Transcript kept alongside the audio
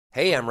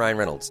Hey, I'm Ryan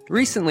Reynolds.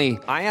 Recently,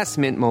 I asked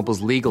Mint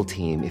Mobile's legal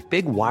team if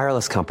big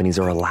wireless companies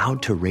are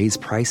allowed to raise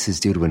prices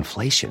due to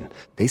inflation.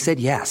 They said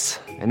yes.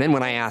 And then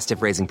when I asked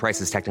if raising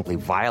prices technically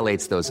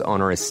violates those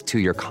onerous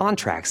two-year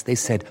contracts, they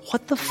said,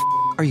 "What the f***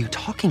 are you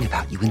talking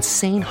about, you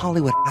insane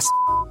Hollywood ass?"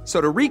 So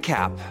to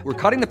recap, we're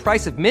cutting the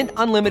price of Mint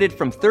Unlimited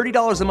from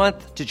 $30 a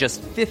month to just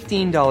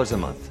 $15 a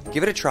month.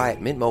 Give it a try at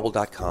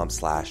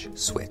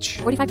mintmobile.com/switch.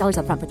 $45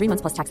 up front for 3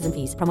 months plus taxes and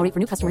fees. Promo rate for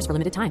new customers for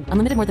limited time.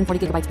 Unlimited more than 40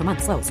 gigabytes per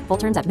month. Slows full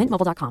terms at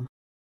mintmobile.com.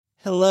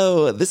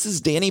 Hello, this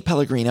is Danny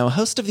Pellegrino,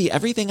 host of the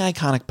Everything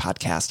Iconic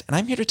podcast, and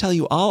I'm here to tell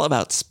you all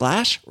about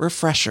Splash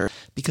Refresher,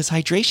 because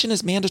hydration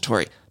is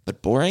mandatory,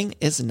 but boring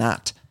is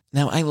not.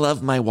 Now, I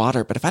love my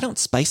water, but if I don't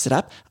spice it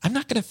up, I'm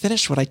not going to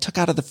finish what I took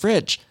out of the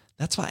fridge.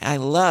 That's why I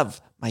love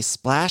my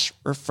Splash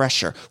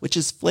Refresher, which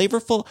is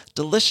flavorful,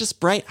 delicious,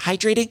 bright,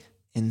 hydrating,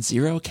 and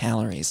 0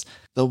 calories.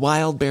 The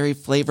wild berry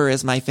flavor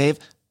is my fave.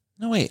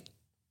 No, wait.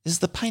 Is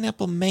the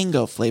pineapple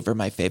mango flavor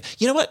my fave?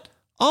 You know what?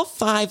 All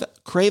 5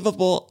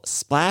 craveable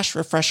Splash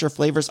Refresher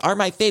flavors are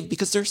my fave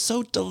because they're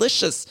so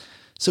delicious.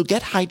 So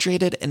get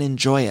hydrated and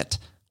enjoy it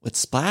with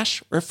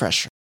Splash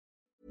Refresher.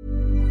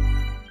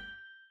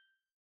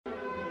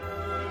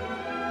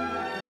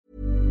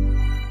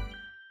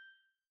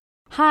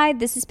 Hi,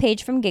 this is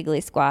Paige from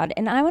Giggly Squad,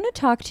 and I want to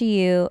talk to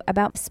you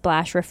about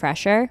Splash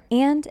Refresher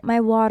and my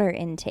water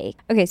intake.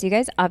 Okay, so you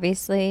guys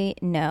obviously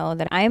know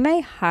that I'm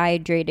a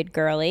hydrated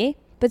girly,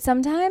 but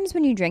sometimes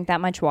when you drink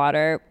that much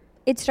water,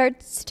 it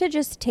starts to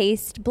just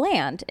taste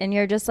bland, and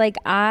you're just like,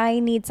 I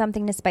need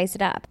something to spice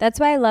it up. That's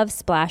why I love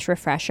Splash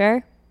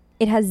Refresher.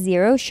 It has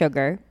 0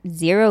 sugar,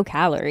 0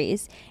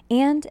 calories,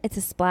 and it's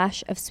a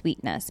splash of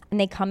sweetness. And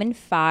they come in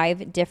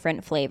 5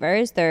 different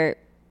flavors. They're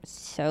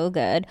so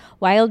good.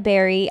 Wild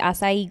berry,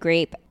 acai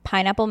grape,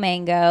 pineapple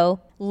mango,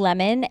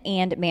 lemon,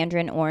 and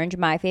mandarin orange.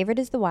 My favorite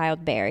is the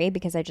wild berry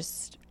because I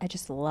just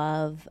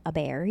love a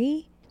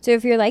berry. So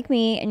if you're like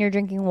me and you're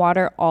drinking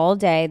water all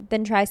day,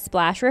 then try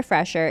Splash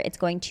Refresher. It's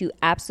going to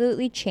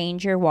absolutely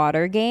change your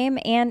water game,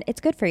 and it's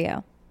good for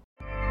you.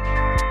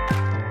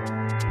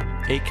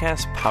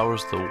 Acast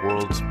powers the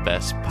world's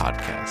best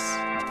podcasts.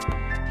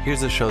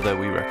 Here's a show that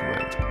we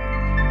recommend.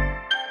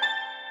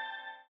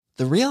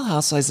 The Real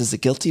Housewives is a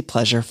guilty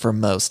pleasure for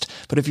most,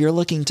 but if you're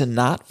looking to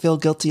not feel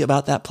guilty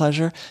about that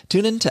pleasure,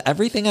 tune in to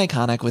Everything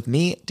Iconic with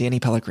me,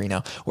 Danny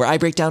Pellegrino, where I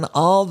break down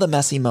all the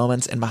messy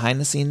moments and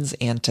behind-the-scenes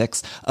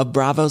antics of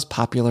Bravo's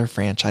popular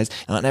franchise.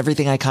 And on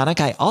Everything Iconic,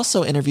 I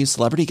also interview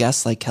celebrity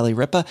guests like Kelly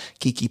Ripa,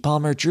 Keke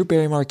Palmer, Drew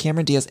Barrymore,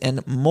 Cameron Diaz,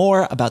 and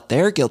more about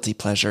their guilty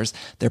pleasures,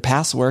 their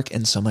past work,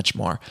 and so much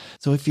more.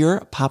 So if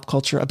you're pop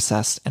culture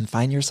obsessed and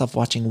find yourself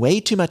watching way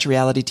too much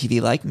reality TV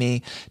like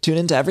me, tune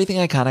in to Everything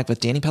Iconic with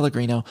Danny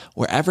Pellegrino,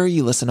 wherever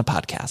you listen to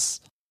podcasts.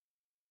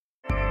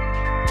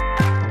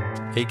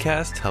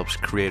 Acast helps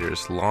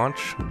creators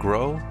launch,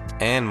 grow,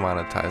 and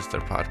monetize their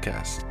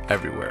podcasts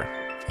everywhere.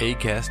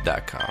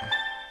 Acast.com.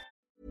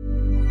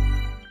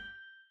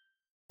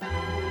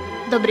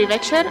 Dobrý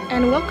večer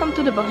and welcome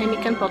to the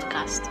Bohemican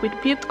Podcast with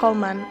Pete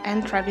Coleman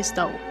and Travis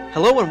Dow.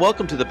 Hello and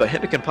welcome to the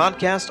Bohemican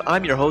Podcast.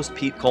 I'm your host,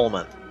 Pete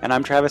Coleman. And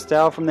I'm Travis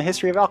Dow from the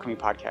History of Alchemy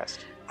podcast.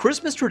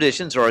 Christmas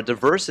traditions are as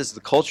diverse as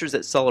the cultures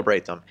that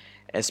celebrate them,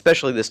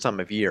 especially this time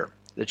of year.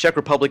 The Czech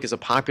Republic is a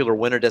popular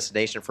winter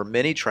destination for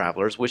many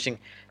travelers wishing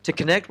to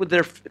connect with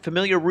their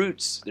familiar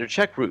roots, their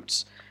Czech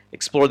roots,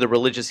 explore the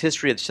religious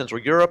history of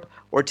Central Europe,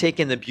 or take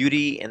in the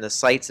beauty and the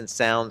sights and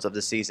sounds of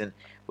the season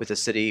with a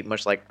city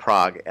much like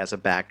Prague as a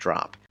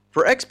backdrop.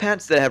 For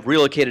expats that have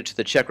relocated to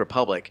the Czech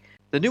Republic,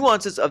 the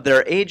nuances of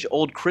their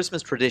age-old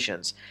Christmas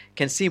traditions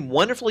can seem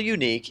wonderfully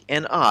unique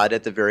and odd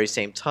at the very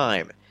same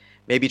time.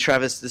 Maybe,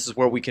 Travis, this is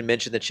where we can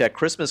mention the Czech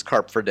Christmas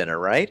carp for dinner,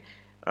 right?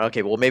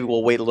 Okay, well, maybe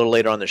we'll wait a little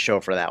later on the show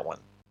for that one.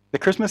 The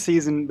Christmas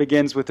season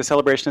begins with the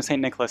celebration of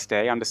St. Nicholas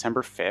Day on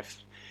December 5th.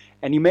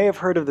 And you may have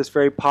heard of this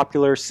very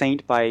popular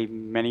saint by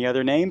many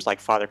other names,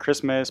 like Father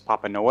Christmas,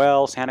 Papa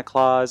Noel, Santa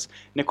Claus,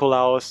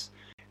 Nikolaus.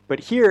 But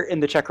here in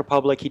the Czech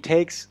Republic, he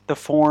takes the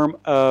form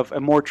of a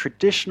more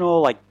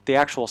traditional, like the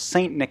actual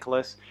Saint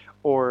Nicholas,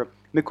 or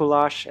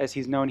Mikuláš, as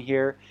he's known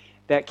here,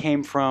 that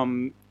came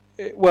from,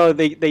 well,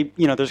 they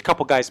there's a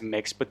couple guys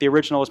mixed, but the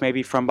original was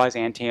maybe from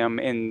Byzantium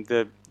in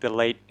the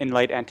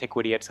late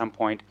antiquity at some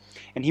point.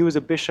 And he was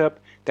a bishop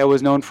that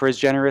was known for his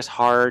generous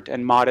heart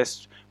and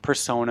modest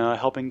persona,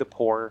 helping the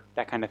poor,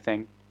 that kind of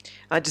thing.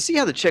 To see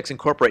how the Czechs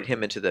incorporate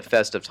him into the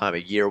festive time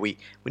of year, we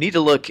need to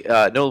look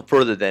no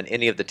further than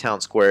any of the town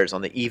squares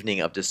on the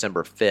evening of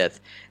December 5th.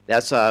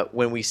 That's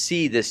when we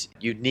see this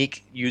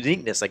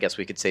uniqueness, I guess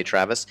we could say,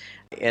 Travis,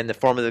 in the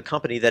form of the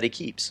company that he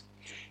keeps.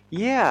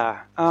 Yeah,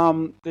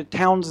 the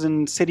towns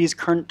and cities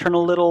turn a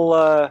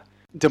little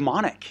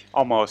demonic,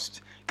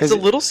 almost. It's a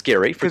little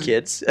scary for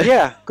kids.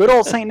 Yeah, good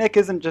old St. Nick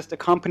isn't just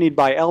accompanied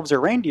by elves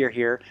or reindeer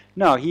here.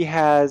 No, he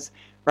has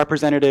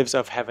representatives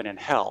of heaven and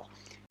hell.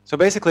 So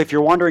basically, if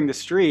you're wandering the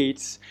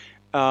streets,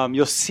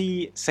 you'll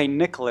see St.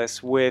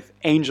 Nicholas with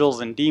angels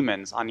and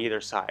demons on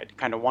either side,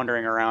 kind of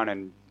wandering around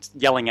and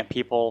yelling at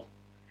people.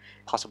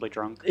 Possibly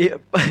drunk. Yeah,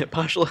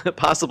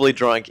 possibly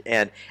drunk,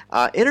 and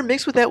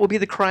intermixed with that will be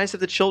the cries of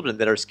the children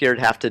that are scared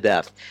half to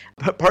death.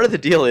 But part of the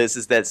deal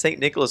is that Saint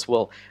Nicholas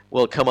will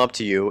come up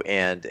to you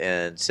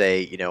and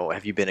say,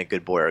 have you been a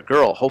good boy or a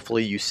girl?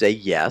 Hopefully you say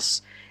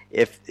yes.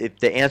 If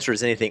the answer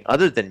is anything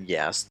other than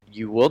yes,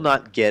 you will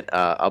not get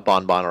a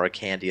bonbon or a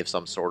candy of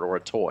some sort or a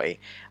toy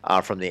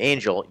from the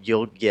angel.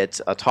 You'll get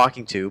a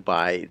talking to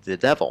by the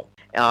devil.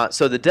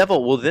 So the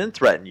devil will then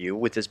threaten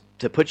you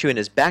to put you in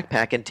his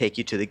backpack and take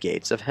you to the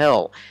gates of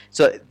hell.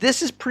 So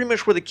this is pretty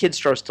much where the kid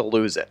starts to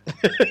lose it.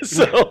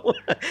 so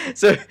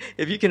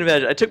if you can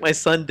imagine, I took my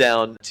son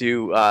down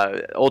to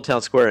Old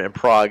Town Square in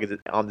Prague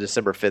on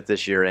December 5th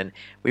this year, and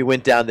we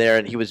went down there,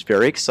 and he was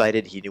very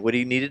excited. He knew what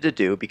he needed to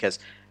do, because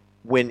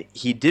when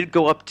he did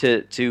go up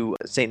to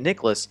St.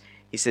 Nicholas,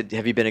 he said,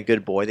 "Have you been a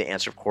good boy?" The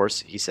answer, of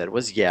course, he said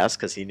was yes,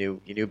 because he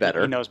knew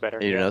better. He knows better.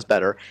 He knows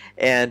better.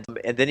 And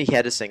then he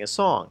had to sing a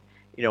song,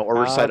 or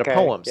recite a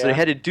poem. So he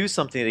had to do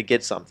something to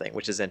get something,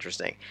 which is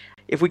interesting.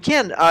 If we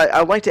can,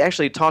 I'd like to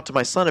actually talk to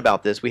my son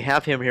about this. We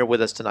have him here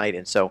with us tonight,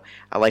 and so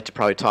I'd like to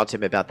probably talk to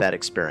him about that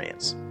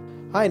experience.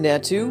 Hi,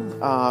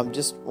 Natu.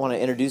 Just want to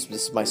introduce,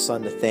 this is my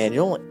son,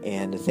 Nathaniel.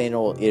 And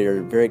Nathaniel,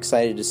 you're very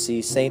excited to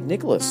see St.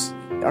 Nicholas,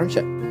 aren't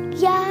you?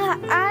 Yeah,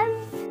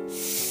 I'm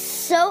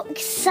so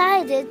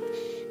excited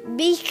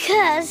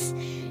because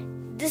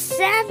the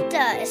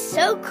Santa is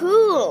so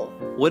cool.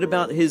 What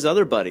about his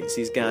other buddies?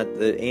 He's got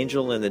the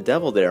angel and the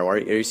devil there. Are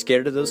you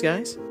scared of those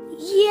guys?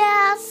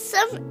 Yeah,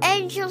 some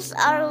angels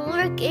are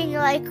looking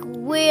like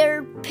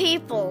weird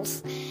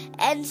peoples,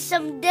 and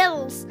some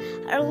devils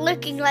are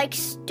looking like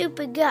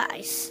stupid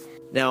guys.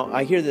 Now,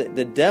 I hear that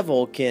the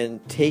devil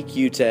can take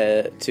you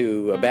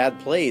to a bad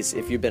place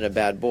if you've been a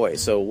bad boy.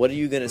 So what are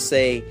you going to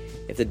say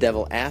if the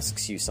devil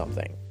asks you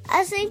something?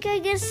 I think I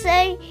can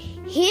say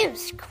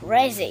he's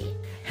crazy.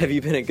 Have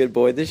you been a good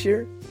boy this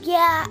year?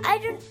 Yeah,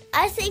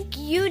 I think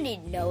you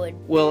need to know it.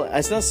 Well,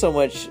 it's not so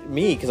much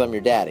me, because I'm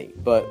your daddy.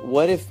 But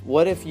what if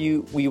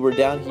we were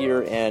down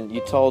here and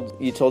you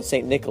told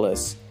St.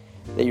 Nicholas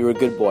that you were a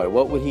good boy?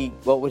 What would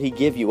he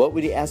give you? What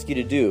would he ask you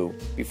to do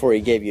before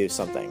he gave you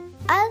something?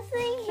 I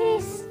think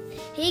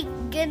he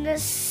gonna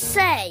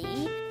say,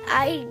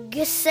 I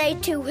say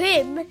to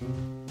him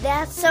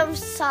that some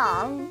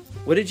song.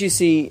 What did you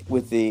see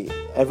with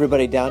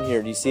everybody down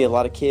here? Do you see a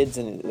lot of kids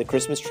and the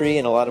Christmas tree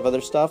and a lot of other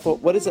stuff?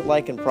 What is it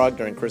like in Prague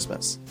during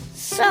Christmas?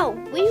 So,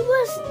 we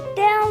was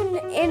down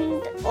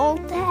in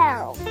Old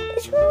Town.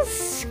 It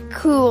was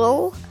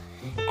cool,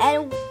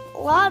 and a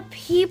lot of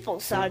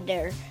people are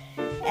there,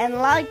 and a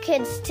lot of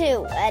kids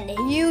too, and a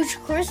huge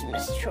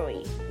Christmas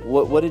tree.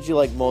 What did you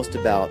like most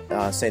about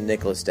St.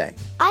 Nicholas Day?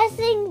 I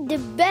think the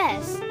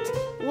best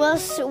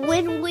was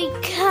when we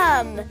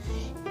come.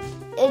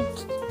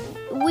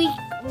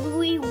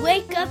 We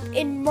wake up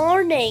in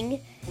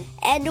morning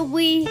and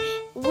we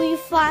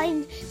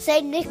find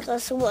Saint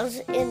Nicholas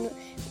was he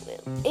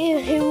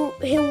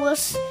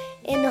was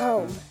in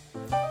home.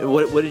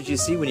 What did you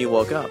see when you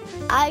woke up?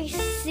 I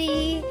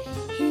see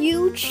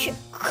huge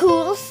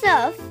cool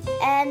stuff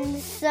and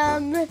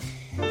some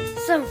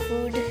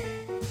food.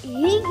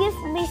 He gives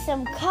me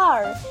some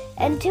car,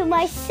 and to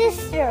my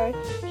sister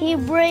he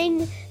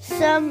bring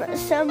some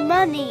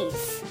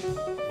monies.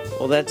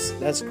 Well,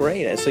 that's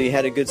great. So you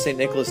had a good St.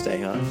 Nicholas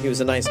Day, huh? He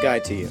was a nice guy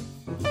to you.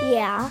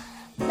 Yeah,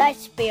 nice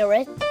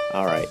spirit.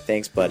 All right,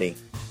 thanks, buddy.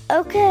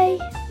 Okay,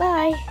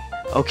 bye.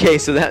 Okay,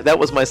 so that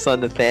was my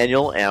son,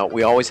 Nathaniel.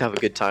 We always have a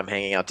good time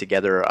hanging out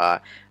together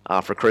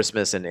for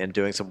Christmas and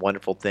doing some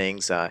wonderful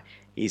things.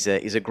 He's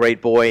a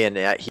great boy, and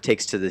he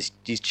takes to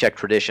these Czech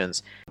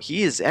traditions.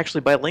 He is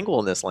actually bilingual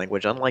in this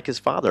language, unlike his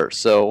father.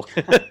 So,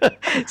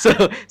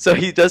 so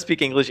he does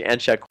speak English and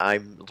Czech.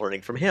 I'm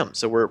learning from him.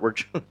 So we're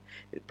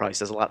it probably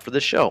says a lot for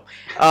this show.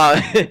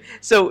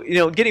 So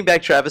getting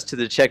back, Travis, to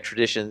the Czech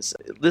traditions,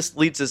 this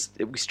leads us.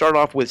 We start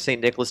off with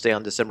St. Nicholas Day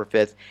on December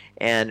 5th,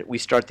 and we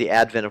start the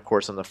Advent, of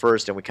course, on the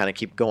 1st, and we kind of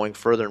keep going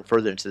further and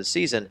further into the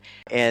season,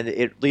 and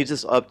it leads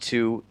us up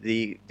to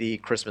the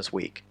Christmas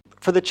week.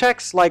 For the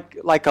Czechs,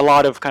 like a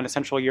lot of kind of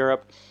Central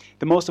Europe,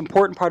 the most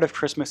important part of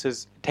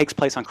Christmas takes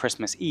place on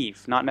Christmas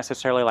Eve, not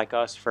necessarily like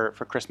us for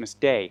Christmas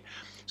Day.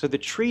 So the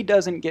tree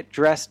doesn't get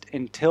dressed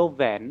until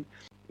then,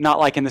 not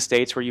like in the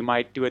States where you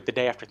might do it the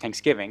day after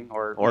Thanksgiving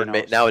or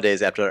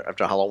nowadays after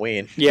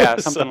Halloween. Yeah,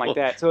 something like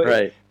that. So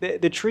right.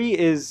 The tree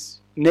is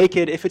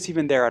naked, if it's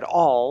even there at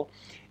all,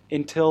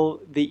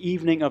 until the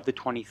evening of the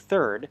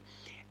 23rd,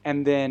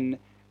 and then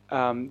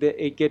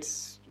it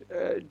gets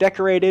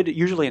decorated,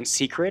 usually in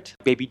secret.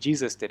 Baby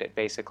Jesus did it,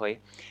 basically.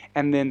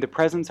 And then the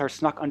presents are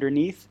snuck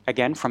underneath,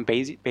 again, from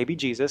baby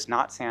Jesus,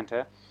 not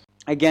Santa.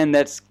 Again,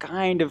 that's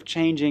kind of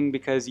changing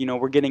because,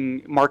 we're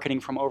getting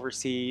marketing from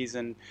overseas.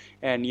 And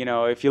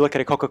if you look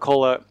at a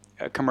Coca-Cola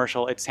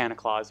commercial, it's Santa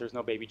Claus. There's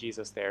no baby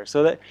Jesus there.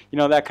 So that,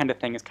 that kind of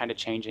thing is kind of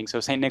changing.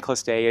 So St.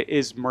 Nicholas Day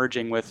is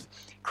merging with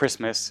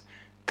Christmas,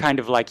 kind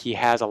of like he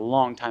has a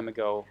long time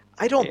ago.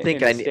 I don't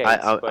think I'm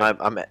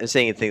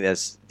saying anything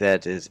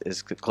that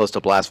is close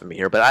to blasphemy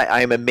here, but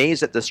I am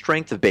amazed at the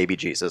strength of baby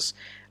Jesus.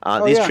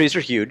 These trees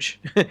are huge,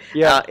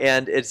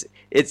 and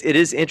it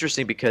is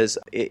interesting because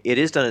it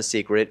is done in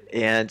secret,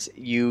 and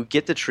you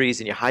get the trees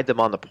and you hide them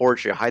on the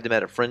porch, or you hide them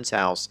at a friend's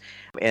house,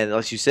 and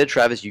as you said,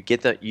 Travis,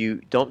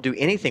 you don't do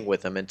anything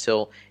with them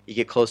until you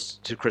get close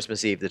to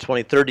Christmas Eve. The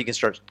 23rd, you can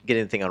start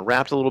getting the thing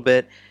unwrapped a little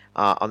bit.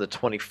 On the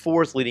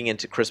 24th, leading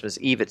into Christmas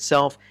Eve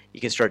itself,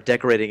 you can start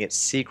decorating it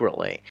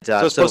secretly.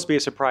 So it's supposed to be a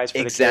surprise for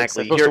the kids.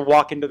 Exactly. They're supposed to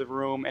walk into the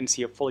room and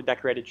see a fully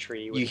decorated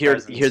tree. You hear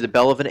the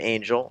bell of an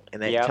angel,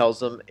 and that tells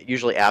them,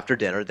 usually after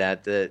dinner,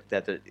 that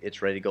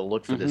it's ready to go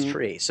look for this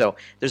tree. So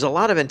there's a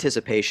lot of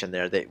anticipation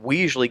there that we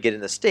usually get in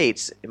the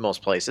States, in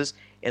most places,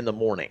 in the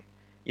morning.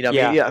 You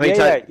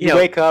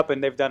wake up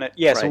and they've done it.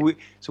 Yeah, right.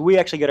 So we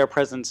actually get our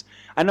presents.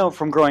 I know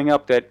from growing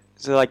up that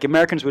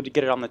Americans would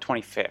get it on the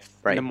 25th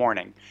in the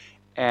morning.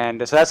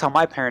 And so that's how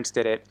my parents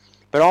did it.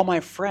 But all my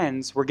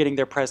friends were getting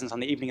their presents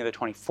on the evening of the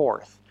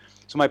 24th.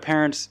 So my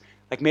parents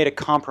made a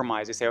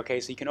compromise. They say,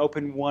 okay, so you can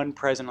open one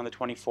present on the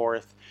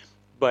 24th,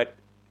 but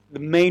the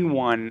main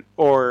one,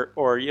 or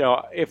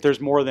if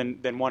there's more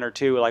than one or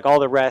two, all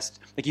the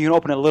rest, you can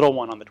open a little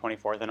one on the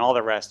 24th, and all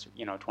the rest,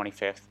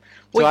 25th.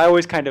 So I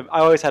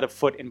always had a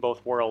foot in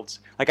both worlds.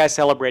 I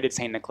celebrated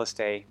St. Nicholas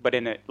Day, but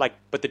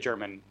but the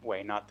German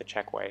way, not the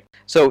Czech way.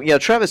 So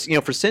Travis,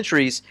 for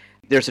centuries,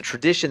 there's a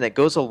tradition that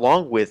goes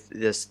along with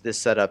this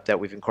setup that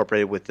we've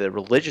incorporated with the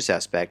religious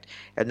aspect,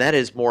 and that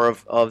is more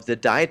of the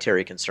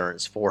dietary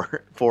concerns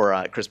for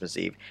Christmas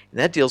Eve, and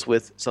that deals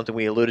with something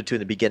we alluded to in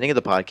the beginning of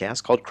the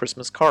podcast called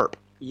Christmas carp.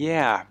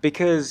 Yeah,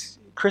 because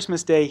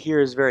Christmas Day here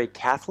is very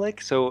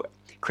Catholic, so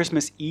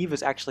Christmas Eve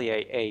is actually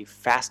a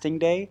fasting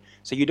day,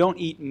 so you don't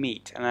eat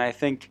meat, and I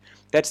think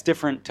that's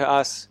different to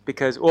us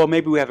because,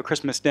 maybe we have a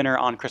Christmas dinner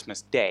on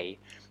Christmas Day,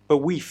 but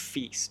we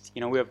feast.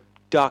 We have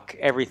duck,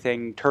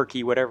 everything,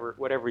 turkey, whatever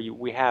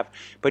we have.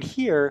 But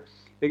here,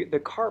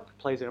 the carp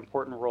plays an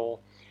important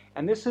role.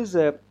 And this is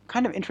a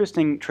kind of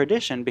interesting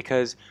tradition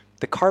because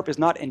the carp is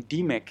not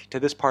endemic to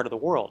this part of the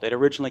world. It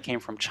originally came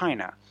from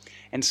China.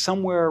 And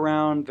somewhere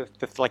around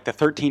the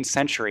 13th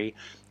century,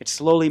 it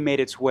slowly made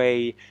its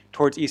way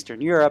towards Eastern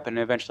Europe and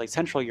eventually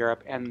Central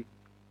Europe. And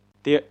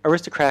the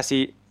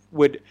aristocracy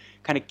would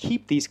kind of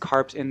keep these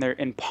carps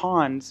in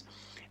ponds.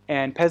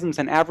 And peasants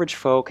and average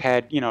folk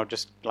had,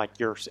 just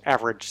your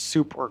average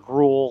soup or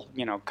gruel,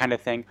 kind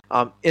of thing.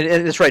 And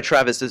that's right,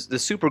 Travis. The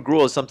soup or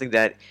gruel is something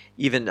that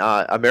even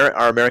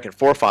our American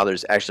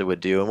forefathers actually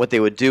would do. And what they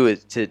would do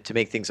is to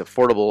make things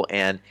affordable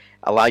and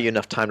allow you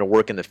enough time to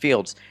work in the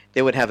fields,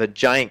 they would have a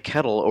giant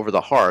kettle over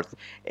the hearth,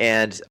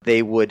 and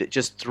they would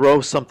just throw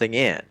something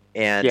in.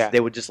 And they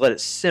would just let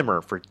it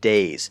simmer for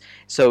days.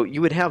 So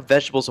you would have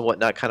vegetables and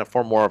whatnot kind of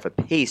form more of a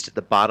paste at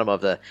the bottom of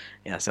the.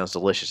 Yeah, it sounds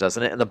delicious,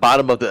 doesn't it? In the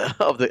bottom of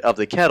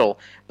the kettle,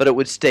 but it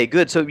would stay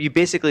good. So you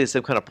basically have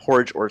some kind of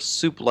porridge or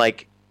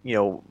soup-like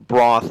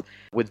broth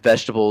with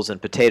vegetables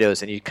and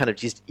potatoes, and you kind of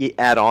just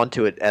add on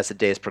to it as the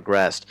days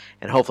progressed.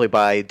 And hopefully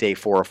by day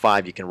 4 or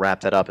 5, you can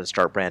wrap that up and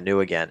start brand new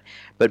again.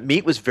 But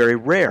meat was very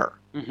rare.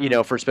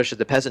 For especially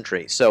the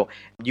peasantry. So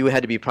you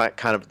had to be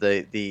kind of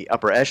the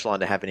upper echelon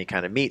to have any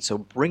kind of meat. So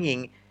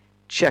bringing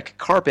Czech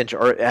carp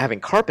or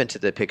having carp into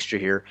the picture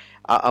here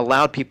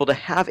allowed people to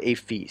have a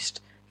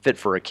feast fit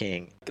for a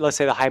king. Let's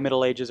say the High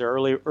Middle Ages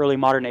or early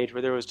modern age,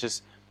 where there was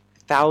just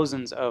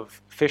thousands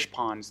of fish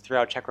ponds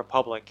throughout Czech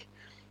Republic,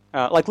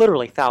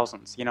 literally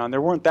thousands. And there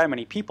weren't that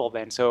many people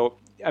then. So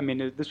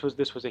this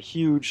was a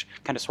huge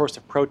kind of source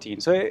of protein.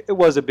 So it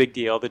was a big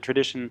deal. The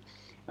tradition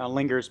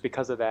lingers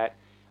because of that.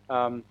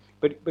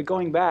 But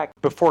going back,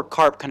 before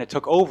carp kind of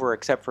took over,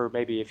 except for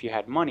maybe if you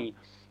had money,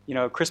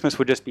 Christmas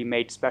would just be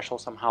made special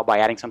somehow by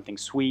adding something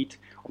sweet,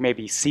 or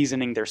maybe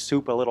seasoning their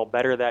soup a little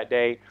better that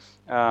day,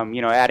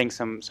 adding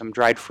some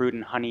dried fruit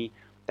and honey,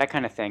 that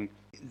kind of thing.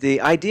 The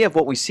idea of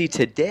what we see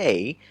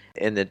today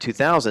in the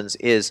 2000s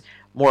is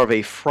more of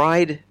a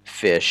fried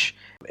fish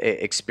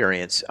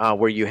experience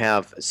where you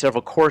have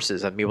several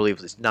courses. I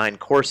believe it's 9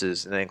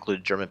 courses, and that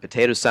included German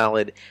potato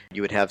salad.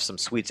 You would have some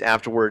sweets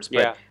afterwards,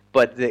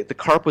 but the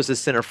carp was the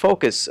center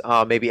focus,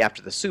 maybe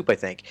after the soup, I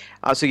think.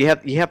 So you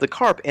have the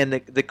carp, and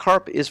the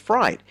carp is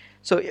fried.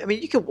 So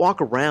you can walk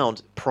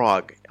around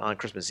Prague on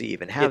Christmas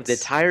Eve and have the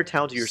entire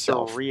town to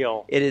yourself.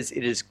 Surreal. It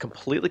is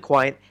completely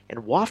quiet,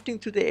 and wafting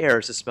through the air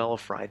is the smell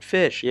of fried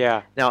fish.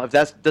 Yeah. Now, if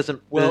that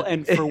doesn't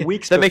and for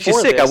weeks that before makes you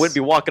sick, this, I wouldn't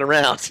be walking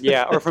around.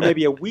 Yeah, or for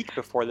maybe a week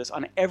before this,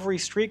 on every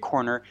street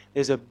corner,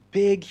 there's a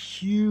big,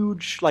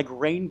 huge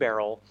rain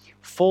barrel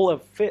full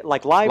of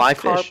live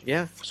carp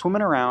fish,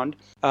 swimming around.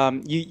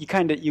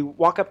 You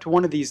walk up to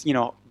one of these,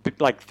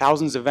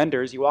 thousands of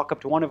vendors. You walk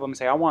up to one of them and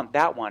say, "I want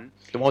that one."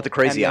 The one with the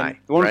crazy eye.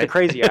 The one with the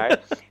crazy eye.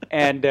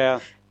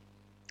 And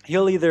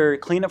he'll either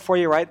clean it for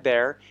you right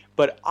there,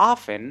 but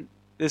often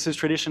this is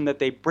tradition that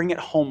they bring it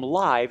home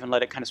live and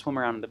let it kind of swim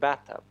around in the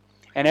bathtub.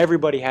 And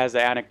everybody has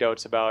the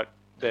anecdotes about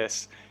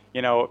this,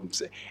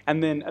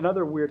 And then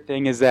another weird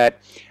thing is that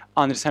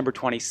on December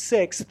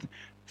 26th,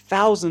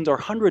 thousands or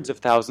hundreds of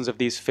thousands of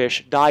these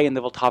fish die in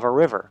the Vltava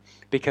River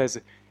because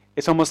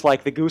It's almost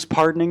like the goose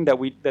pardoning that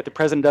the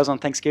president does on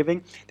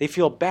Thanksgiving. They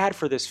feel bad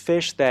for this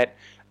fish that,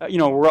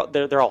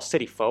 they're all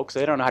city folks. So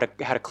they don't know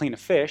how to clean a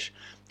fish.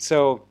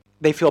 So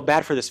they feel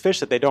bad for this fish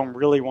that they don't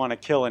really want to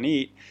kill and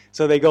eat.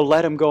 So they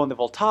let him go in the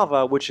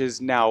Vltava, which is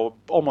now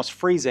almost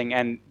freezing,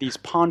 and these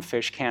pond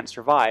fish can't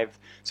survive.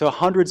 So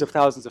hundreds of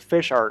thousands of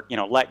fish are,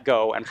 let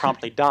go and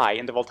promptly die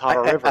in the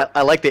Vltava River.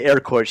 I like the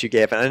air quotes you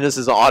gave, and this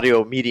is an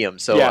audio medium,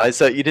 so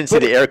you didn't see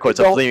the air quotes.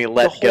 I'm leaving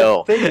let go. The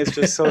whole thing is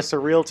just so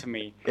surreal to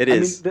me. It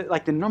is.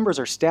 The numbers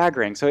are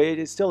staggering. So it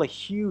is still a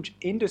huge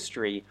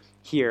industry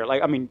here.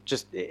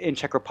 Just in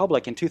Czech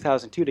Republic in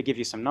 2002, to give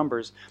you some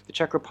numbers, the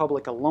Czech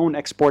Republic alone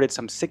exported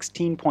some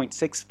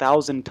 16.6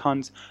 thousand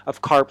tons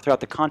of carp throughout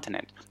the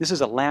continent. This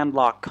is a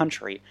landlocked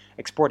country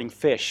exporting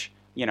fish.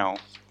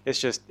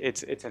 It's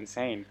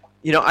insane.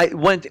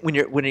 When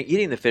you're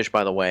eating the fish,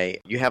 by the way,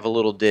 you have a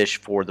little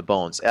dish for the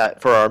bones.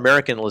 For our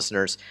American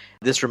listeners,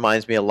 this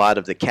reminds me a lot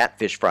of the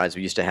catfish fries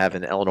we used to have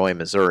in Illinois and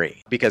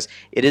Missouri, because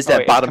it is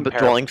that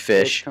bottom-dwelling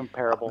fish. It's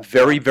comparable.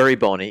 Very, very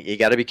bony. You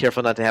got to be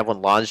careful not to have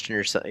one lodged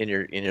in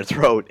your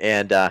throat,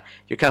 and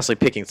you're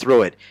constantly picking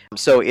through it.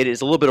 So it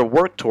is a little bit of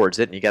work towards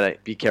it, and you got to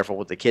be careful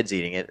with the kids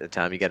eating it at the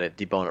time. You got to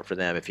debone it for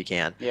them if you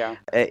can. Yeah.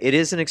 It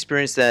is an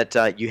experience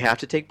that you have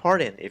to take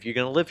part in if you're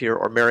going to live here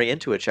or marry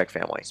into a Czech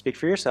family. Speak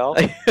for yourself.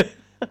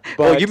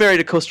 Well, you married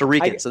a Costa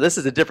Rican, so this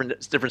is a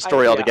different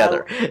story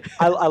altogether.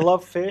 I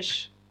love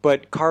fish,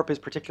 but carp is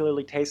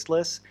particularly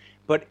tasteless.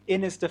 But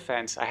in its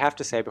defense, I have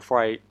to say,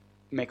 before I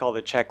make all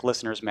the Czech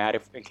listeners mad,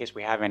 in case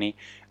we have any,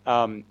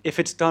 if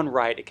it's done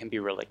right, it can be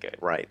really good.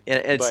 Right,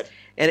 and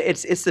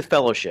it's the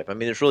fellowship. I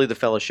mean, there's really the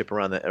fellowship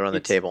around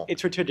the table.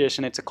 It's a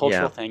tradition. It's a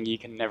cultural thing. You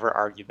can never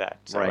argue that.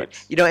 So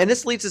right. And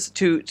this leads us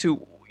to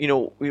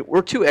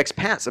we're two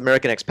expats,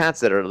 American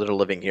expats that are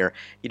living here.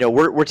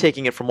 We're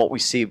taking it from what we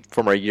see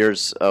from our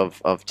years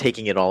of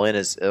taking it all in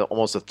as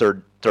almost a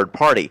third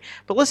party.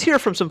 But let's hear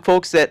from some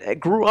folks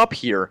that grew up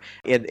here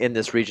in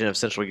this region of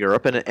Central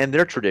Europe and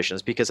their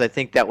traditions, because I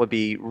think that would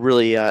be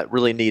really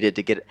really needed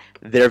to get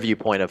their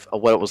viewpoint of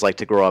what it was like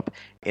to grow up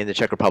in the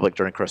Czech Republic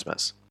during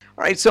Christmas.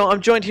 All right, so I'm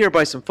joined here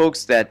by some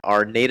folks that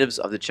are natives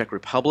of the Czech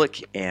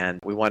Republic, and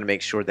we want to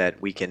make sure that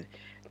we can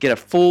get a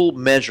full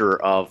measure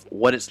of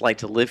what it's like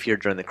to live here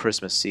during the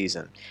Christmas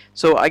season.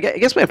 So I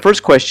guess my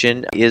first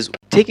question is,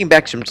 taking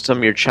back some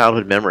of your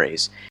childhood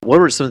memories,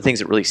 what were some of the things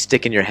that really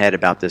stick in your head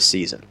about this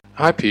season?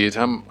 Hi Pete,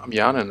 I'm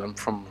Jan and I'm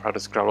from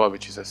Hradec Králové,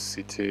 which is a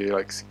city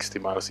like 60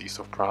 miles east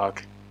of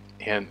Prague,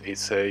 and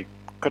it's a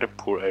quite a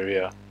poor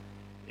area,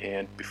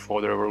 and before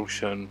the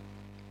revolution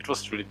it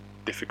was really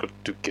difficult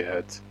to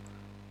get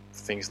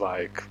things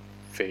like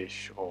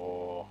fish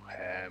or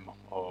ham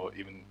or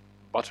even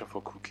butter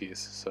for cookies,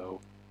 so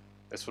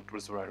that's what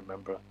I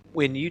remember.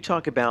 When you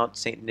talk about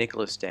St.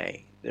 Nicholas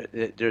Day,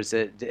 there's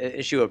an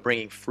issue of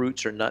bringing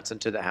fruits or nuts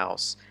into the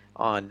house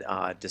on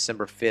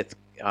December 5th,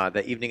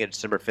 the evening of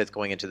December 5th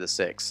going into the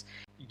 6th.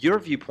 Your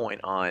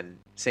viewpoint on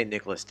St.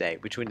 Nicholas Day,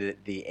 between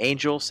the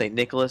angel, St.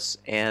 Nicholas,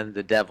 and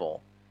the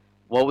devil,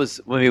 what was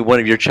one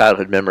of your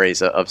childhood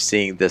memories of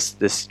seeing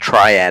this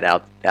triad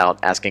out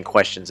asking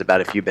questions about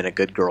if you've been a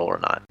good girl or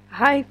not?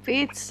 Hi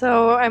Pete,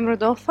 so I'm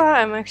Rodolfa.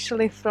 I'm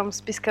actually from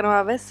Spišská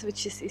Nová Ves,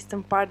 which is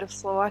eastern part of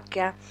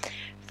Slovakia.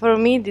 For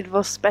me, it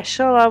was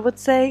special, I would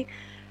say.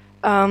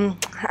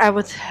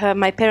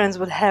 My parents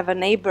would have a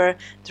neighbor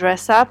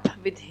dress up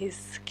with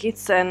his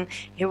kids, and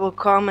he will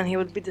come and he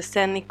would be the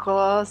Saint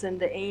Nicholas and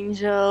the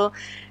angel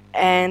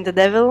and the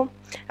devil.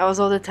 I was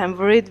all the time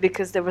worried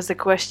because there was a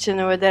question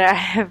whether I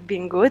have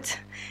been good.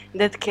 In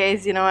that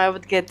case, I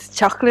would get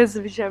chocolates,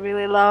 which I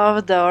really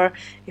loved, or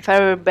if I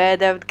were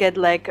bad, I would get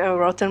like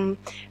rotten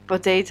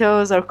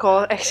potatoes or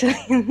coal. Actually,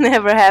 it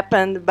never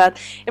happened, but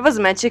it was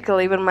magical.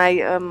 Even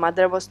my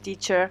mother was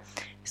teacher,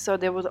 so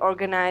they would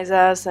organize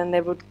us and they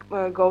would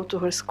go to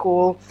her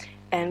school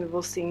and we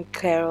will sing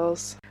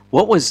carols.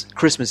 What was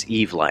Christmas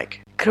Eve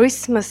like?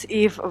 Christmas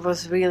Eve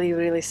was really,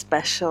 really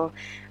special.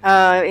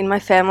 In my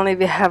family,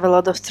 we have a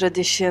lot of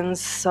traditions,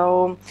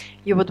 so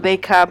you would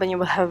wake up and you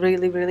would have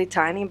really, really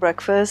tiny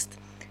breakfast,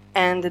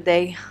 and the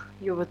day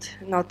you would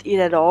not eat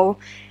at all,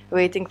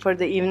 waiting for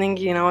the evening,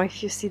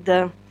 if you see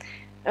the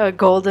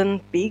golden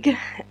pig,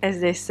 as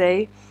they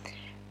say.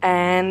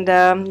 And,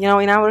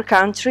 in our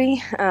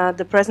country,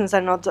 the presents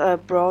are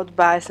not brought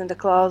by Santa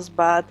Claus,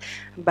 but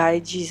by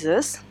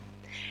Jesus.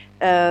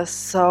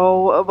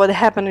 So what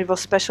happened, it was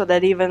special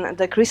that even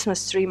the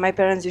Christmas tree, my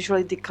parents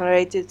usually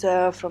decorated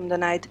from the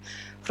night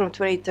from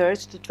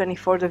 23rd to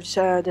 24th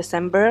of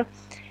December,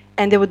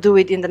 and they would do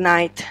it in the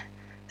night.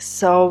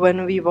 So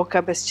when we woke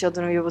up as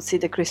children, we would see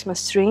the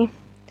Christmas tree,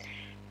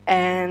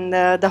 and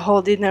the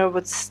whole dinner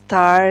would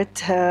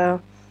start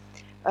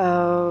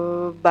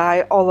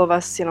by all of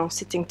us,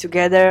 sitting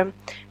together.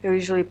 We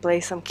usually play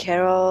some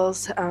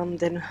carols,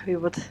 then we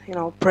would,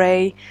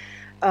 pray.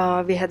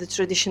 We had a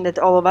tradition that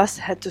all of us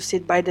had to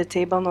sit by the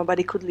table,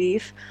 nobody could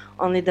leave,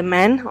 only the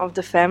man of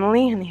the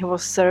family, and he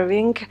was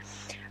serving.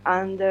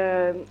 And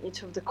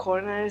each of the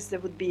corners there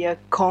would be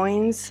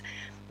coins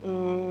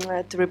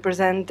to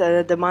represent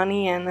the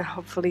money and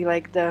hopefully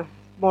like the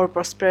more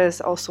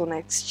prosperous also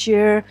next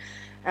year.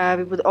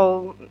 We would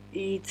all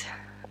eat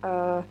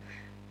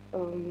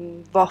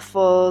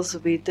waffles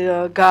with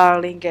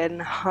garlic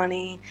and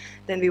honey.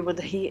 Then we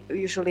would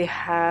usually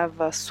have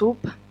a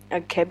soup,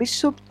 a cabbage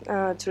soup,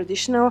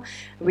 traditional,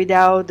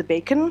 without the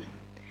bacon,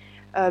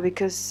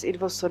 because it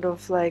was sort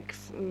of like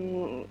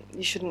you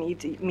shouldn't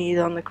eat meat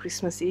on the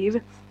Christmas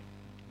Eve.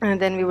 And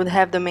then we would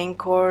have the main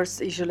course,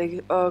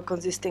 usually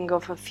consisting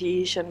of a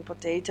fish and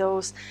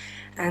potatoes,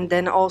 and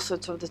then all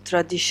sorts of the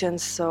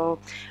traditions, so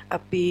a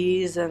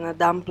peas and a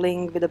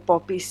dumpling with a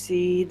poppy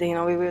seed. You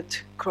know, we would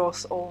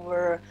cross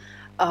over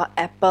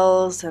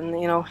apples,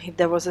 and you know, if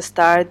there was a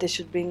star, they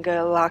should bring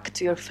luck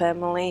to your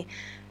family,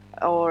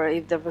 or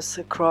if there was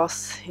a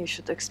cross, you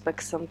should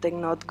expect something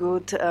not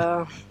good.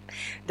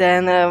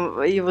 Then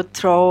you would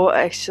throw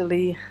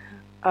actually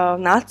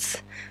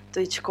nuts to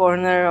each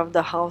corner of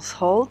the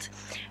household.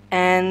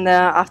 And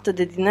after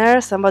the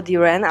dinner, somebody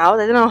ran out.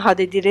 I don't know how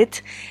they did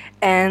it.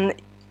 And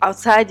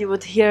outside, you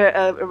would hear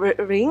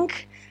a ring,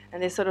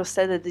 and they sort of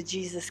said that the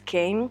Jesus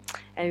came.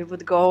 And we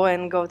would go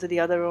to the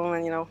other room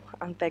and, you know,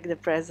 unpack the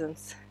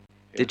presents.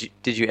 Did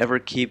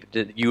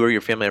you or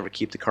your family ever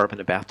keep the carp in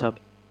the bathtub?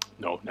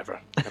 No, never.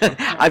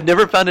 I've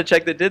never found a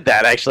Czech that did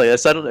that. Actually,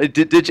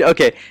 did you?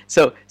 Okay,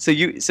 so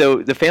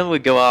the family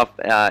would go off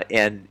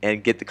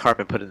and get the carp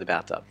and put it in the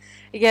bathtub.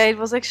 Yeah, it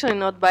was actually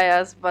not by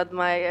us, but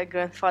my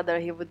grandfather,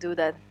 he would do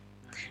that.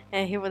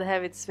 And he would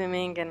have it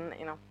swimming, and,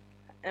 you know,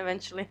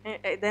 eventually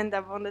it ended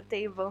up on the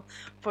table,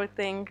 poor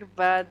thing.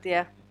 But,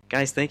 yeah.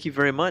 Guys, thank you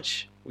very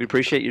much. We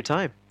appreciate your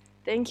time.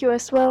 Thank you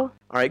as well.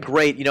 All right,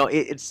 great. You know,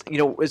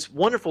 it's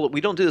wonderful. We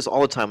don't do this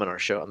all the time on our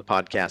show, on the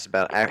podcast,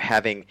 about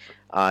having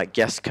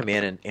guests come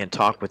in and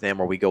talk with them,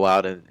 or we go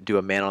out and do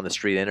a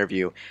man-on-the-street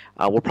interview.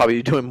 We'll probably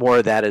be doing more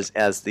of that as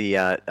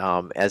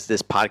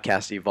this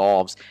podcast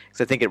evolves,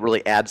 because I think it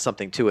really adds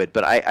something to it.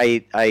 But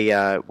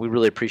we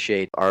really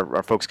appreciate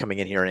our folks coming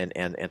in here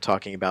and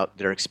talking about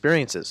their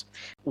experiences.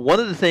 One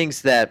of the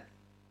things that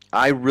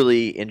I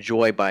really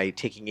enjoy by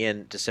taking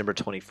in December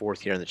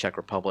 24th here in the Czech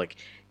Republic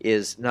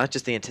is not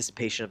just the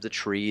anticipation of the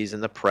trees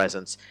and the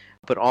presents,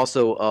 but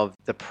also of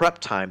the prep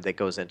time that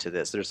goes into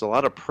this. There's a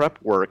lot of prep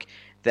work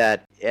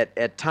that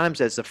at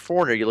times as a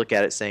foreigner you look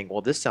at it saying,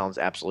 well, this sounds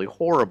absolutely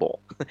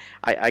horrible.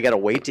 I got to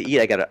wait to eat.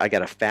 I got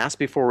to fast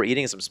before we're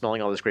eating, as I'm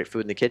smelling all this great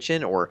food in the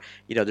kitchen, or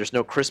there's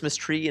no Christmas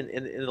tree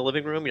in the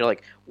living room. You're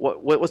like,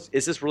 what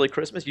is this really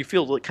Christmas? You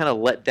feel kind of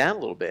let down a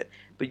little bit,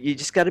 but you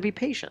just got to be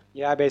patient.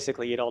 Yeah, I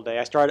basically eat all day.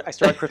 I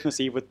start Christmas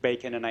Eve with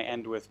bacon and I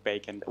end with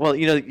bacon. Well,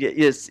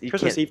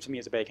 Christmas Eve to me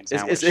is a bacon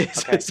sandwich.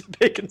 It's a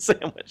bacon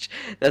sandwich.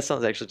 That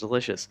sounds actually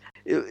delicious.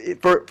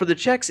 For the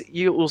Czechs,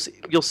 you'll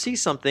see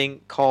something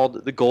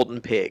called the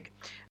golden pig.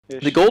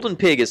 The golden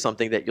pig is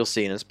something that you'll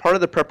see, and it's part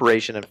of the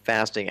preparation and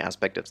fasting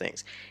aspect of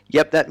things.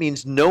 Yep, that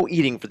means no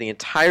eating for the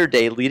entire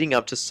day leading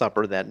up to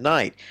supper that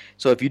night.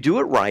 So if you do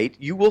it right,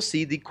 you will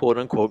see the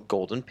quote-unquote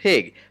golden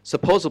pig,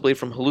 supposedly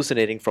from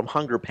hallucinating from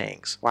hunger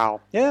pangs.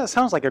 Wow. Yeah, it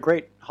sounds like a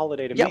great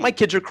holiday to me. Yeah, my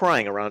kids are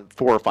crying around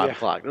 4 or 5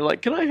 o'clock. They're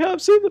like, can I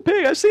have seen the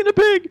pig? I've seen the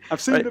pig.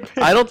 I've seen the pig.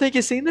 I don't think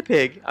you've seen the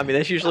pig. I mean,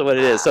 that's usually what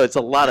it is. So it's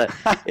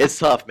it's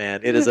tough,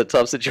 man. It is a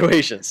tough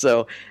situation.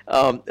 So,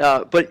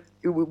 but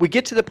we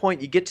get to the point.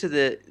 You get to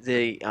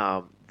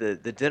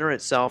the dinner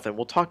itself, and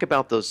we'll talk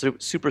about those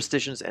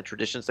superstitions and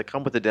traditions that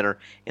come with the dinner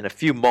in a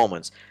few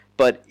moments.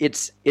 But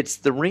it's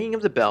the ringing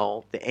of the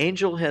bell. The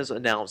angel has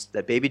announced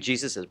that baby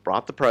Jesus has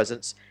brought the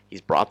presents.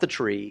 He's brought the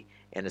tree,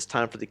 and it's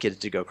time for the kids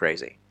to go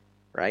crazy.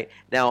 Right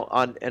now,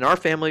 in our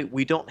family,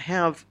 we don't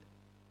have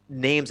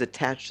names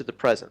attached to the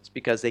presents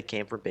because they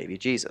came from baby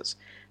Jesus.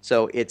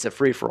 So it's a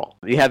free-for-all.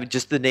 You have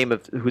just the name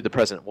of who the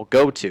present will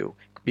go to,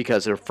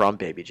 because they're from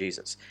baby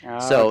Jesus.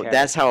 So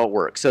that's how it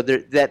works. So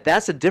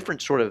that's a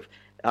different sort of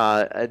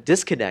a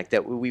disconnect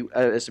that we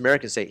as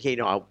Americans say, hey,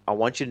 I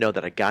want you to know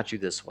that I got you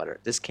this sweater.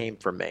 This came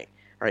from me.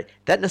 All right.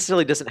 That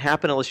necessarily doesn't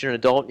happen unless you're an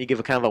adult and you give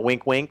a kind of a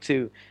wink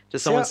to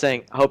someone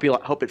saying, I hope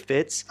it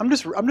fits. I'm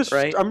just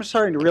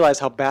starting to realize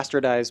how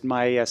bastardized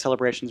my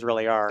celebrations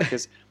really are,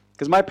 because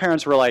my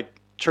parents were like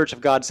Church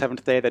of God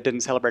Seventh Day that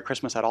didn't celebrate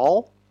Christmas at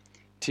all,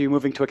 to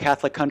moving to a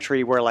Catholic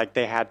country where like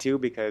they had to,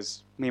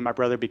 because me and my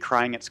brother would be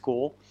crying at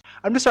school.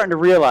 I'm just starting to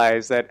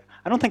realize that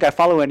I don't think I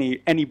follow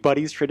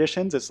anybody's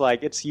traditions. It's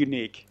like, it's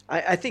unique.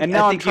 I think. And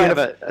now I think you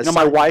have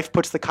my wife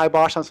puts the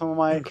kibosh on some of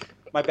my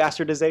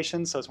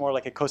bastardization, so it's more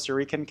like a Costa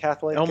Rican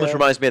Catholic. It almost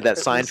reminds me of that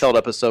Seinfeld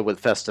episode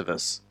with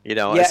Festivus.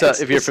 Yeah, so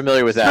if you're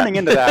familiar with that. Turning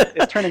into that.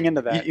 It's turning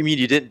into that. You mean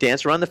you didn't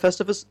dance around the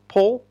Festivus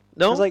pole?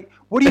 No? It's like,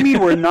 what do you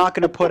mean we're not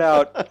going to put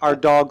out our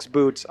dog's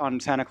boots on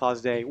Santa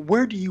Claus Day?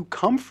 Where do you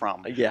come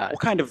from? Yeah. What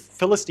kind of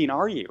Philistine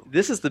are you?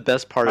 This is the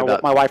best part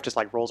about... My wife just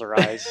like rolls her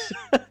eyes.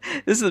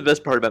 This is the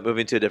best part about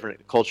moving to a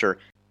different culture.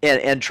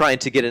 and trying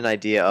to get an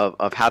idea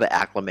of how to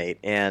acclimate.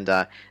 And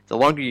the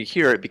longer you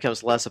hear, it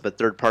becomes less of a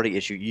third-party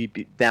issue. You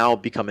now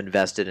become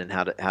invested in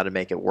how to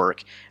make it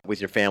work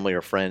with your family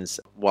or friends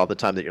while the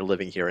time that you're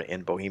living here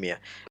in Bohemia.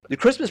 The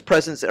Christmas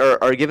presents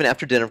are given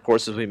after dinner, of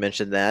course, as we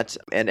mentioned that,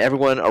 and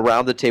everyone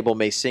around the table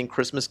may sing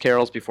Christmas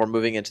carols before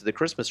moving into the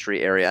Christmas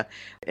tree area,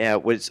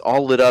 when it's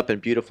all lit up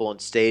and beautiful and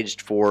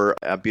staged for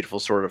a beautiful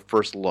sort of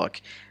first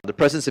look. The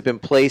presents have been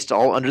placed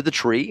all under the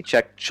tree.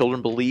 Czech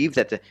children believe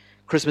that the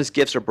Christmas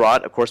gifts are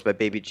brought, of course, by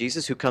baby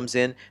Jesus, who comes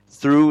in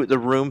through the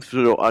room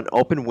through an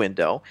open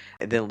window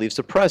and then leaves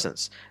the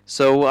presents.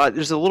 So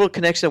there's a little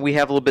connection that we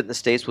have a little bit in the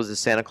States with the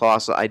Santa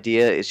Claus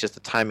idea. It's just the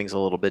timing's a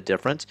little bit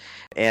different.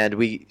 And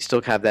we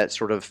still have that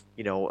sort of,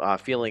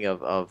 feeling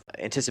of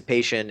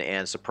anticipation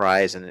and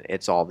surprise, and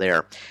it's all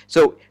there.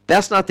 So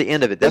that's not the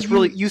end of it. That's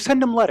really... You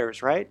send them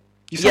letters, right?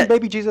 You send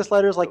baby Jesus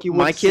letters like you would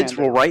My kids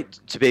Santa. will write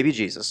to baby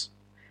Jesus.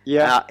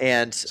 Yeah,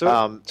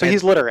 so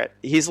he's literate.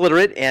 He's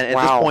literate, and at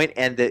Wow. this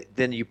point,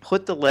 then you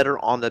put the letter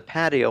on the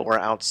patio or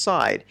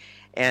outside,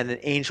 and an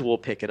angel will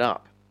pick it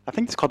up. I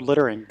think it's called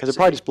littering because it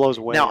probably just blows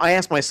away. Now, I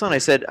asked my son. I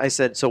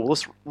said, so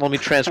let me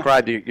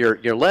transcribe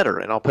your letter,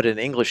 and I'll put it in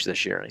English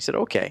this year. And he said,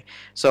 okay.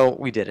 So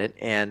we did it,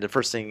 and the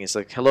first thing is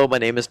like, hello, my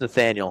name is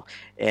Nathaniel,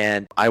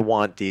 and I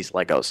want these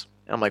Legos.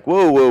 And I'm like,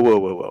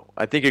 whoa!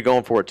 I think you're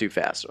going for it too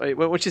fast. Right?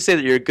 Why don't you say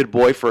that you're a good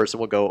boy first, and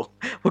we'll go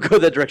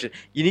that direction.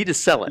 You need to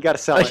sell it. You got to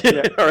sell it.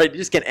 Yeah. All right, you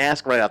just can't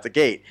ask right out the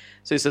gate.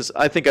 So he says,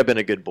 I think I've been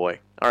a good boy.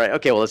 All right,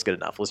 okay, well that's good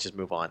enough. Let's just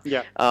move on.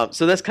 Yeah.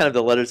 So that's kind of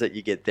the letters that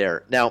you get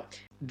there. Now,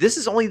 this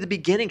is only the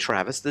beginning,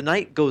 Travis. The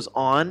night goes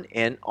on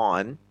and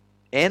on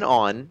and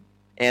on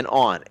and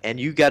on, and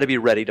you got to be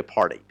ready to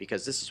party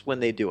because this is when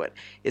they do it.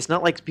 It's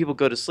not like people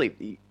go to sleep.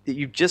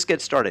 You just get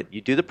started.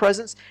 You do the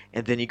presents,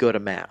 and then you go to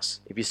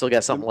mass. If you still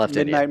got something left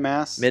in you. Midnight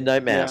mass.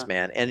 Midnight mass, Yeah.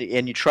 man, and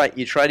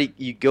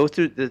you go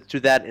through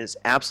that, and it's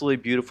absolutely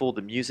beautiful.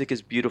 The music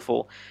is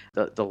beautiful.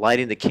 The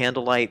lighting, the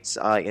candlelights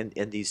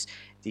in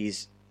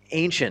these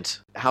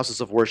ancient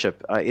houses of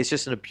worship. It's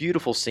just a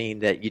beautiful scene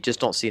that you just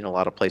don't see in a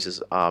lot of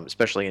places,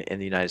 especially in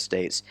the United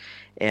States.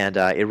 And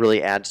it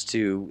really adds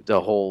to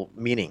the whole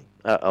meaning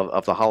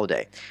of the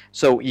holiday.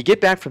 So you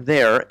get back from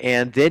there,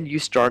 and then you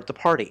start the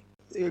party.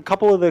 A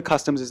couple of the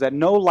customs is that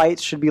no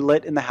lights should be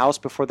lit in the house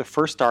before the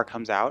first star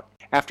comes out.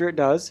 After it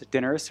does,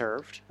 dinner is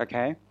served,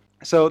 okay?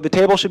 So the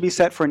table should be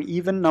set for an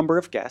even number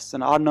of guests.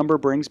 An odd number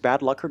brings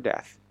bad luck or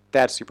death.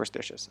 That's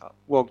superstitious.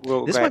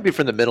 This might be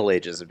from the Middle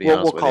Ages, to be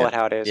honest We'll with call you. it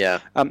how it is. Yeah.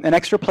 An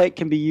extra plate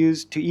can be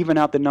used to even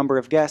out the number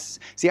of guests.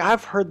 See,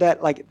 I've heard that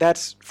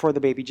that's for the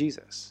baby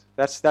Jesus.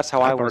 That's how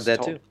I was I've heard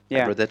that told. too.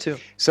 Yeah. I've heard that too.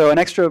 So an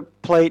extra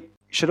plate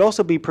should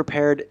also be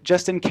prepared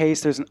just in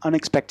case there's an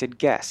unexpected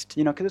guest.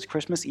 Because it's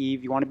Christmas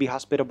Eve, you want to be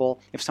hospitable.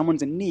 If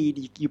someone's in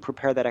need, you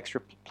prepare that extra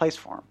place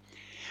for them.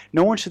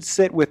 No one should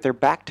sit with their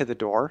back to the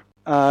door.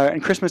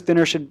 And Christmas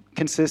dinner should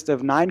consist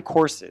of 9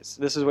 courses.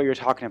 This is what you're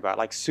talking about,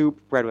 like soup,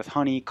 bread with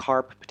honey,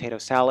 carp, potato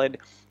salad,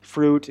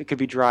 fruit. It could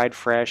be dried,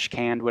 fresh,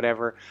 canned,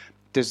 whatever.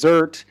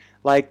 Dessert,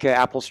 like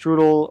apple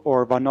strudel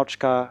or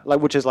vanochka,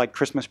 which is like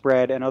Christmas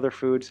bread and other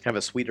foods. Kind of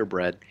a sweeter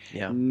bread.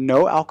 Yeah.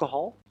 No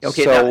alcohol.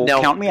 Okay, so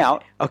now count me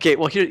out. Okay,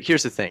 well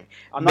here's the thing.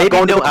 I'm not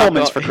going to the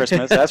Coleman's for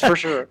Christmas. That's for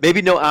sure.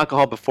 Maybe no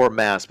alcohol before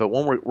Mass, but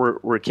when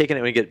we're kicking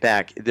it when we get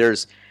back,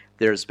 there's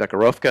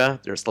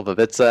Bekarovka, there's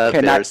Slivovica,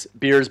 Okay, there's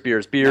beers.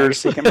 Now you're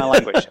speaking my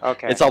language.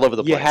 Okay. It's all over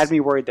the place. You had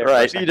me worried there.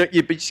 Right. For a second.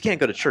 You just can't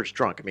go to church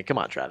drunk. I mean, come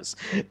on, Travis.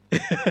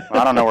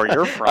 I don't know where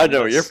you're from. I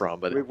know where you're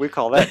from, but we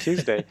call that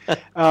Tuesday.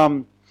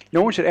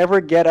 No one should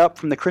ever get up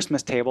from the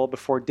Christmas table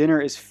before dinner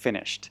is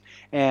finished.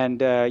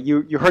 And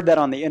you heard that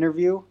on the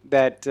interview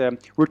that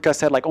Rutka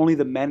said like only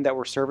the men that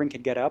were serving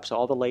could get up, so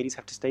all the ladies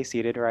have to stay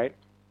seated, right?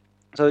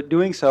 So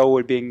doing so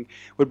would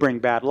bring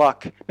bad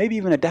luck, maybe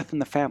even a death in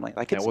the family.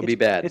 Like That would be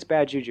bad. It's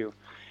bad juju.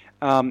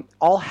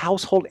 All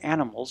household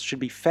animals should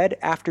be fed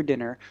after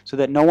dinner so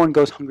that no one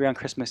goes hungry on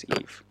Christmas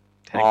Eve.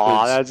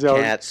 that includes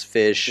cats,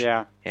 fish,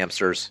 Yeah.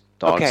 hamsters,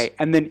 dogs. Okay,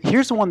 and then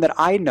here's the one that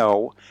I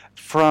know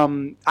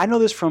from. I know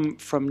this from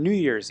New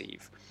Year's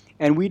Eve,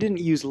 and we didn't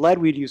use lead;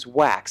 we'd use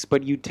wax.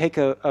 But you take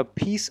a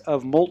piece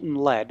of molten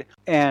lead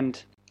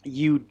and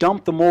you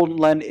dump the molten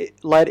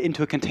lead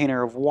into a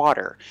container of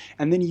water,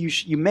 and then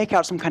you make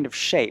out some kind of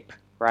shape,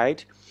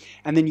 right?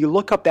 And then you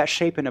look up that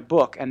shape in a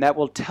book, and that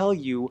will tell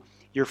you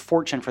your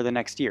fortune for the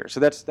next year. So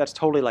that's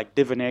totally like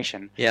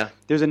divination. Yeah.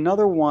 There's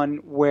another one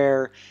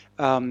where.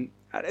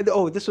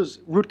 This was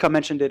Rutka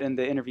mentioned it in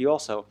the interview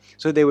also.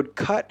 So they would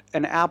cut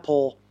an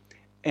apple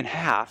in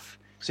half,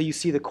 so you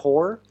see the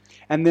core,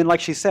 and then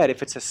like she said,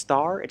 if it's a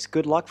star, it's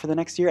good luck for the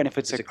next year, and if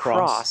it's a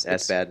cross,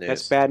 that's bad news.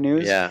 That's bad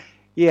news. Yeah.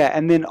 Yeah,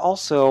 and then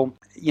also,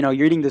 you're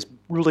eating this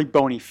really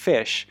bony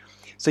fish.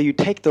 So you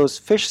take those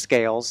fish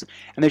scales,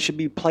 and they should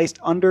be placed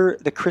under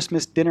the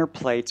Christmas dinner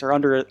plates or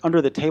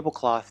under the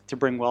tablecloth to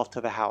bring wealth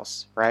to the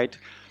house, right?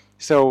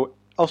 So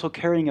also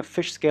carrying a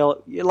fish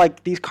scale.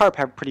 Like these carp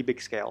have pretty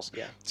big scales.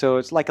 Yeah. So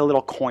it's like a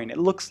little coin. It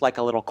looks like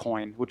a little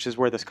coin, which is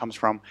where this comes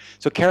from.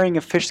 So carrying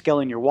a fish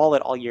scale in your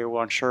wallet all year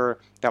will ensure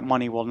that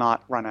money will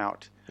not run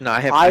out. No,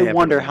 I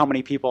wonder how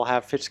many people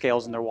have fish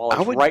scales in their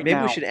wallets right now.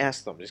 Maybe we should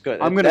ask them. Just go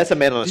ahead. I'm That's a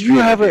man on the do street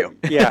you have interview.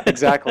 Yeah,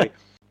 exactly.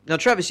 Now,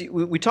 Travis,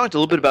 we talked a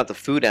little bit about the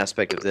food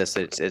aspect of this.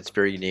 It's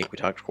very unique. We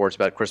talked, of course,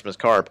 about Christmas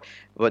carp.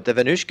 But the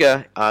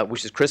Vanushka,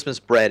 which is Christmas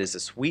bread, is a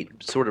sweet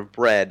sort of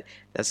bread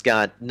that's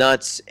got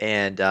nuts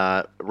and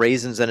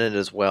raisins in it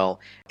as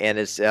well. And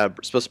it's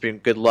supposed to bring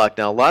good luck.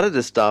 Now, a lot of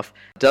this stuff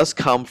does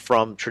come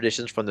from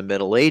traditions from the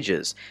Middle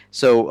Ages.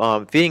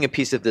 So feeding a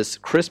piece of this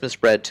Christmas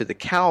bread to the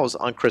cows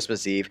on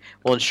Christmas Eve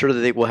will ensure that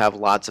they will have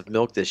lots of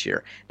milk this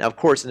year. Now, of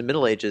course, in the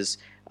Middle Ages,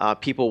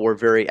 people were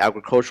very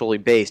agriculturally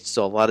based,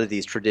 so a lot of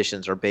these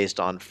traditions are based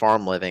on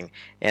farm living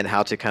and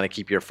how to kind of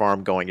keep your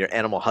farm going, your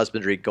animal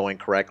husbandry going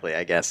correctly,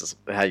 I guess is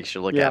how you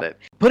should look at it.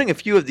 Putting a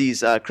few of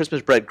these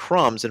Christmas bread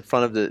crumbs in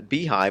front of the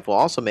beehive will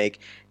also make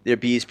their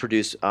bees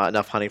produce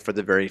enough honey for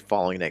the very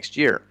following next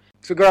year.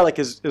 So garlic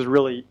is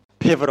really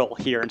pivotal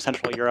here in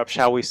Central Europe,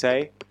 shall we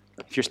say.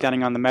 If you're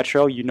standing on the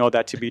metro, you know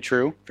that to be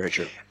true. Very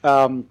true.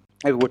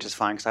 Which is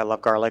fine because I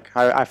love garlic.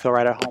 I feel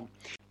right at home.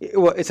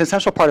 It's an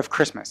essential part of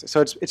Christmas. So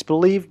it's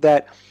believed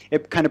that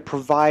it kind of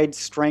provides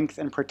strength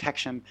and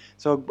protection.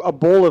 So a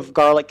bowl of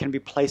garlic can be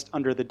placed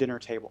under the dinner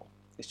table.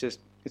 It's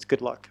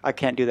good luck. I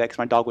can't do that because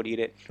my dog would eat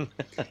it.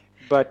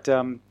 But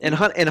and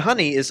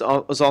honey is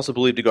also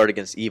believed to guard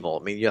against evil.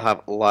 I mean, you'll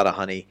have a lot of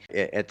honey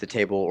at the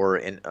table or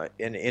in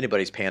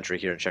anybody's pantry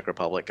here in Czech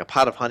Republic. A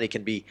pot of honey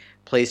can be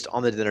placed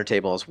on the dinner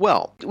table as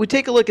well. We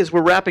take a look as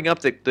we're wrapping up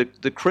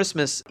the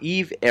Christmas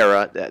Eve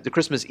era, the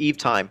Christmas Eve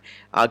time,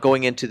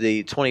 going into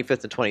the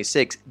 25th and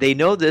 26th. They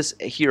know this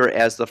here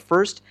as the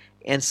first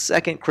and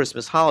second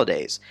Christmas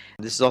holidays.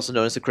 This is also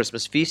known as the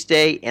Christmas feast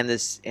day and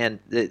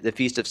the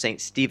feast of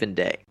St. Stephen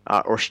Day,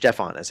 or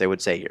Stefan, as they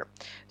would say here.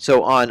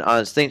 So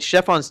on St.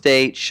 Stephan's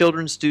Day,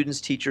 children,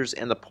 students, teachers,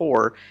 and the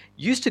poor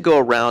used to go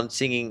around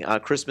singing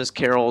Christmas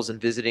carols and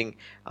visiting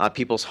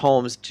people's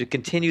homes to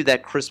continue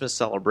that Christmas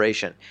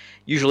celebration.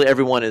 Usually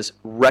everyone is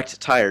wrecked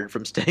tired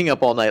from staying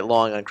up all night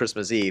long on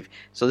Christmas Eve,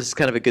 so this is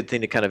kind of a good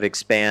thing to kind of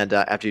expand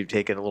after you've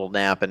taken a little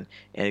nap and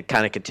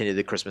kind of continue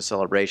the Christmas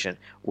celebration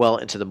well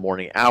into the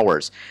morning hours.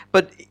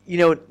 But,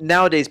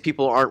 nowadays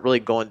people aren't really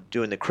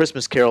doing the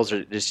Christmas carols,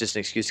 or it's just an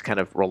excuse to kind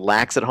of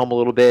relax at home a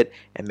little bit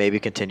and maybe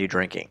continue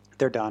drinking.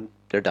 They're done.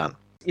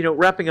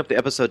 Wrapping up the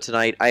episode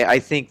tonight, I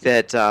think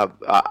that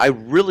I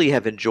really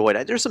have enjoyed.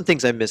 There's some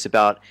things I miss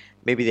about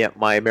maybe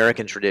my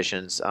American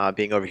traditions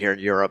being over here in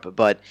Europe,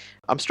 but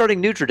I'm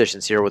starting new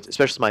traditions here with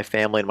especially my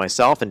family and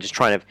myself, and just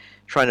trying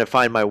to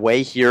find my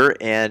way here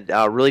and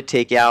really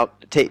take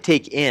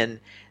in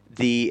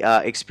the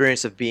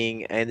experience of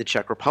being in the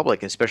Czech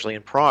Republic, especially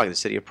in Prague, the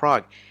city of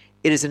Prague.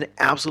 It is an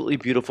absolutely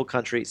beautiful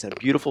country. It's a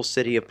beautiful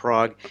city of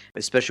Prague,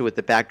 especially with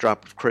the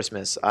backdrop of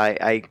Christmas.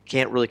 I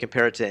can't really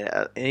compare it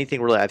to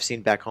anything really I've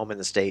seen back home in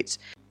the States.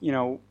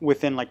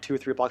 Within like 2 or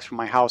 3 blocks from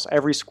my house,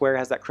 every square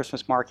has that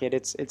Christmas market.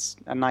 It's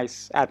a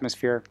nice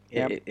atmosphere.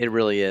 Yep. It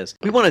really is.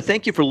 We want to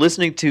thank you for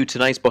listening to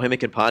tonight's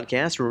Bohemican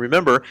podcast.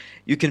 Remember,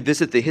 you can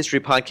visit the History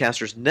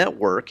Podcasters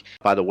Network.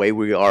 By the way,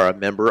 we are a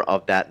member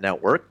of that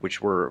network,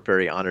 which we're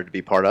very honored to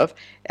be part of,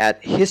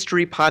 at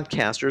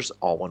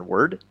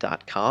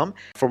historypodcasters.com.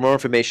 For more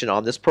information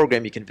on this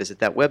program, you can visit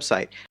that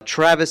website.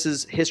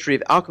 Travis's History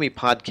of Alchemy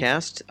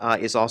podcast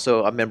is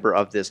also a member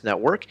of this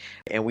network,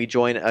 and we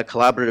join a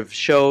collaborative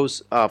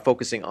shows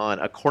focusing on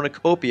a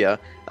cornucopia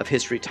of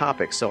history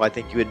topics. So I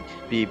think you would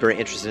be very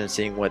interested in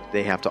seeing what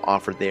they have to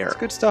offer there. It's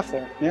good stuff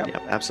there. Yeah,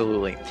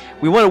 absolutely.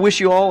 We want to wish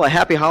you all a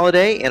happy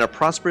holiday and a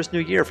prosperous new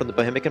year from the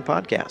Bohemican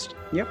Podcast.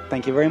 Yep,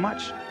 thank you very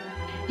much.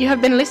 You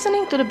have been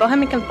listening to the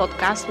Bohemican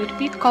Podcast with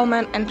Pete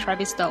Coleman and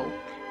Travis Doe.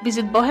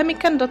 Visit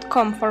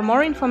bohemican.com for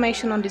more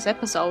information on this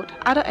episode,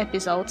 other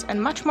episodes, and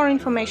much more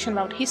information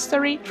about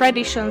history,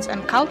 traditions,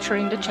 and culture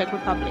in the Czech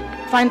Republic.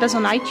 Find us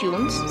on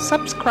iTunes,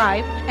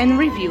 subscribe, and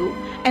review,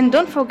 and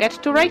don't forget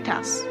to rate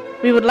us.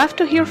 We would love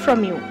to hear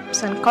from you.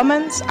 Send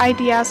comments,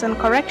 ideas, and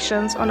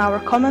corrections on our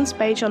comments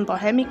page on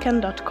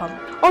bohemican.com,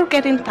 or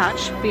get in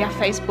touch via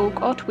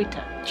Facebook or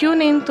Twitter.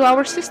 Tune in to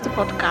our sister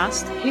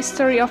podcast,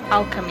 History of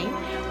Alchemy,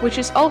 which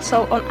is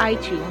also on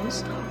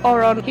iTunes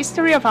or on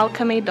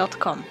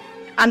historyofalchemy.com.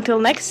 Until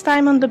next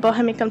time on the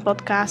Bohemican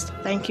Podcast,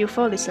 thank you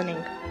for listening.